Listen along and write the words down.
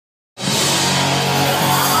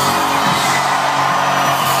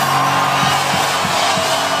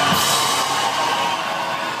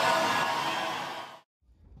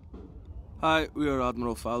Hi, we are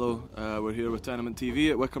Admiral Fallow. We're here with Tenement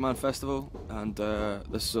TV at Wickerman Festival, and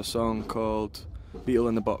this is a song called Beetle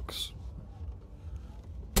in the Box.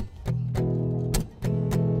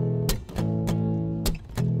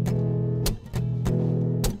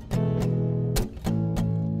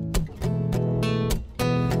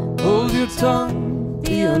 Hold your tongue,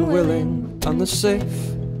 the unwilling and the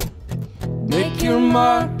safe. Make your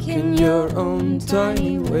mark in your own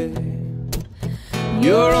tiny way.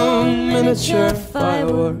 Your own miniature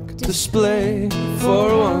firework display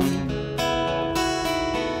for one.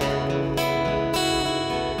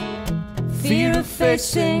 Fear of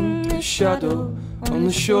facing the shadow on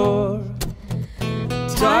the shore,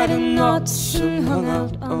 tied in knots and hung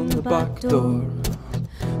out on the back door.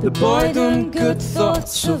 The boy done good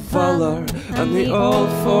thoughts of valor and the all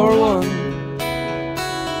for one.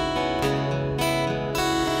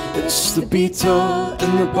 It's the beetle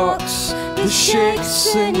in the box, the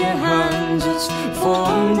shakes in your hands. It's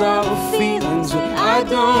formed out of feelings that I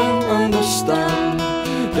don't understand.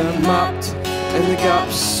 They're mapped in the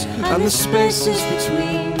gaps and the spaces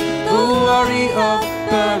between. The worry of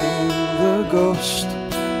burying the ghost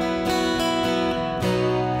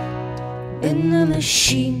in the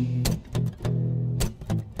machine.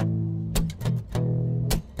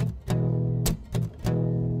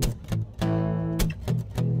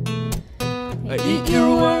 I eat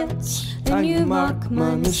your words and you mark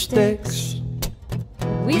my mistakes.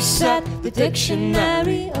 We set the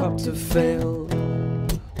dictionary up to fail.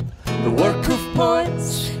 The work of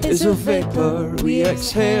poets is a vapor we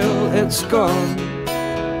exhale, it's gone.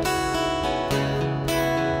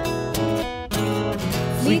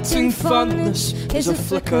 Fleeting fondness is a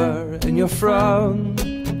flicker in your frown,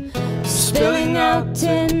 spilling out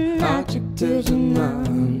in adjectives and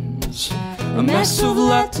nouns. A mess of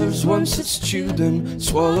letters, once it's chewed and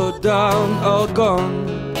swallowed down, all gone.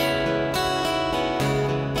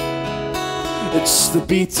 It's the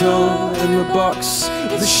beetle in the box,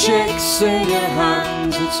 the shakes in your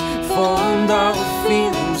hands. It's formed out of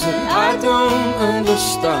feelings that I don't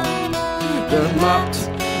understand. They're mapped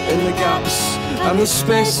in the gaps and the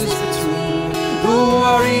spaces between. The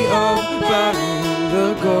worry of burying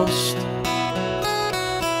the ghost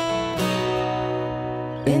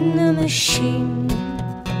in the machine.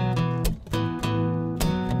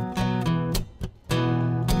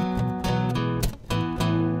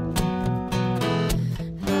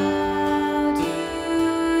 How do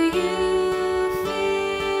you feel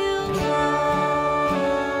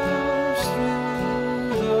lost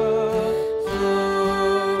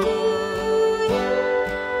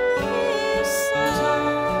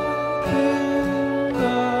through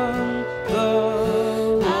the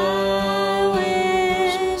flow? I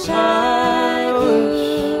wish I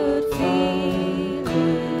could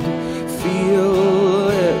feel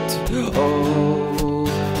it all.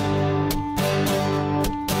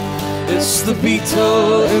 It's the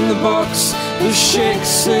beetle in the box, the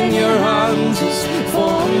shakes in your hands. It's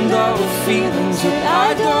formed out of feelings that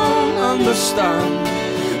I don't understand.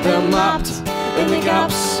 They're mapped in the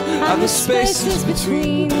gaps and the spaces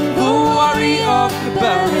between. The worry of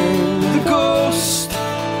burying the ghost,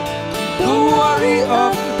 the worry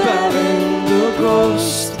of burying the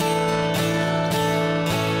ghost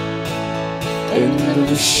in the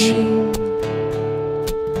machine,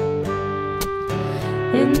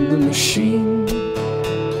 in the machine,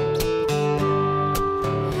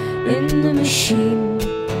 in the machine,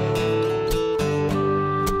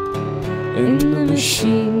 in the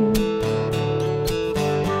machine.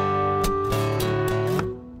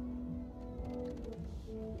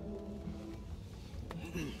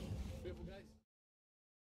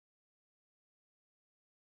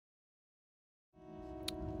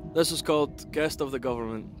 This is called Guest of the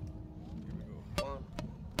Government. Here we go. 1,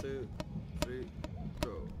 2, 3,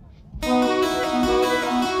 go.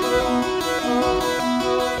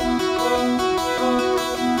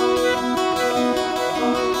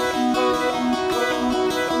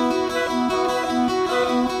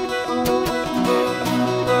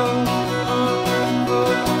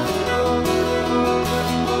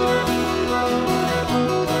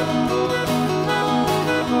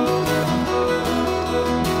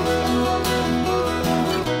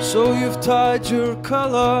 So you've tied your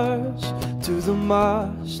colours to the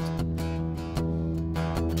mast,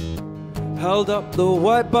 held up the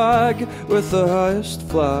white bag with the highest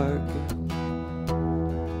flag.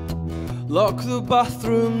 Lock the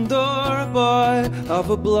bathroom door, boy, have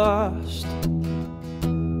a blast.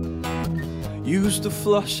 Use the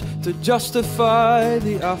flush to justify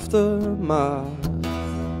the aftermath.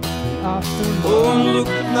 Oh, and look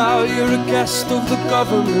now, you're a guest of the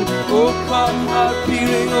government. Oh, come out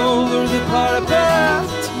peering over the parapet.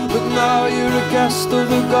 Look now, you're a guest of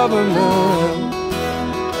the government.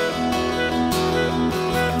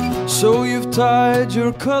 So you've tied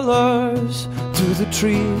your colours to the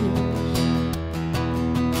trees,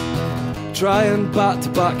 try and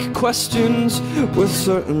bat back questions with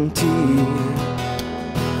certainty.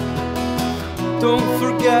 Don't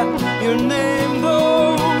forget your name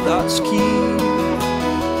though, that's key.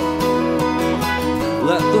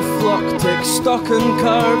 Let the flock take stock and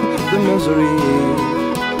curb the misery.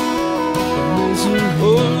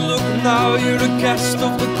 Oh, look now, you're a guest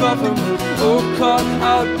of the government. Oh, caught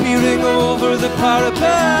out peering over the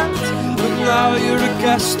parapet. Look now, you're a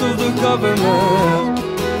guest of the government.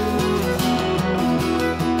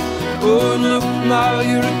 Oh, look now,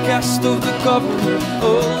 you're a guest of the government.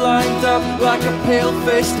 Oh, lined up like a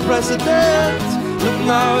pale-faced president. Look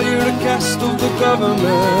now, you're a guest of the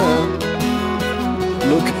government.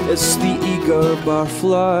 Look, it's the eager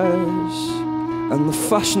barflies and the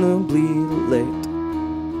fashionably late,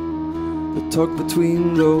 the tug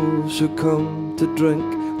between those who come to drink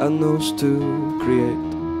and those to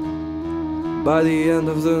create. By the end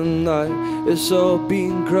of the night, it's all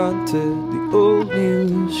been granted the old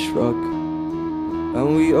news shrug,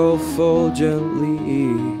 and we all fall gently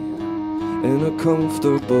in a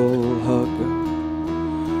comfortable hug.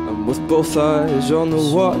 And with both eyes on the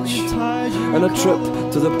watch and a trip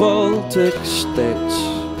to the Baltic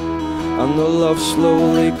states, and the love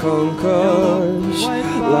slowly conquers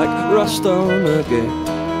like rust on a gate.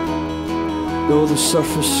 Though the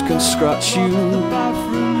surface can scratch you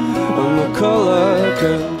and the colour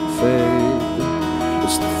can fade,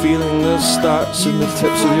 it's the feeling that starts in the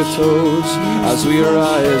tips of your toes as we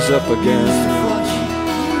rise up again,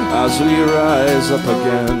 as we rise up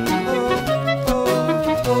again.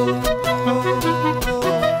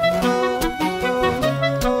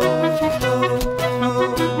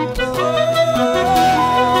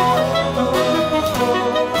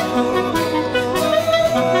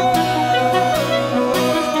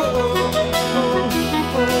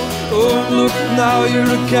 Now you're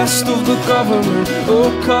a guest of the government. Oh,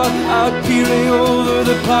 caught out peering over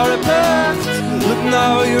the parapet. Look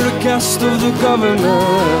now, you're a guest of the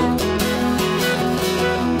government.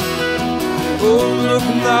 Oh, look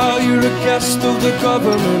now, you're a guest of the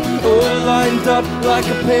government. Oh, lined up like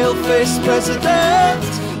a pale-faced president.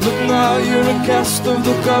 Look now, you're a guest of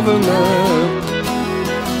the government.